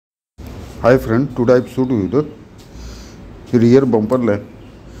Hi friend, today I showed you the rear bumper lamp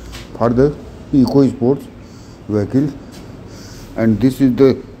for the Eco Sports vehicle, and this is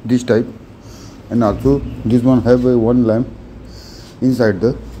this type, and also this one have one lamp inside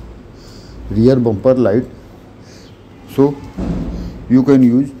the rear bumper light, so you can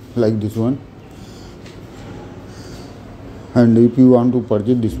use like this one. And if you want to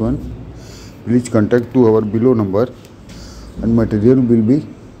purchase this one, please contact to our below number, and material will be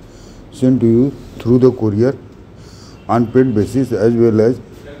sent to you through the courier on paid basis as well as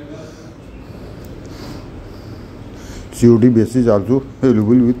COD basis also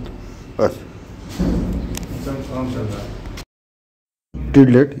available with us. Till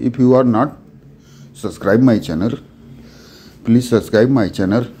that, if you are not subscribe my channel, please subscribe my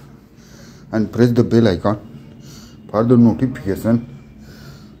channel and press the bell icon for the notification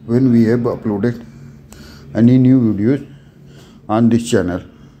when we have uploaded any new videos on this channel.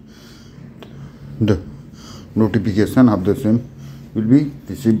 The notification of the same will be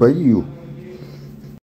received by you.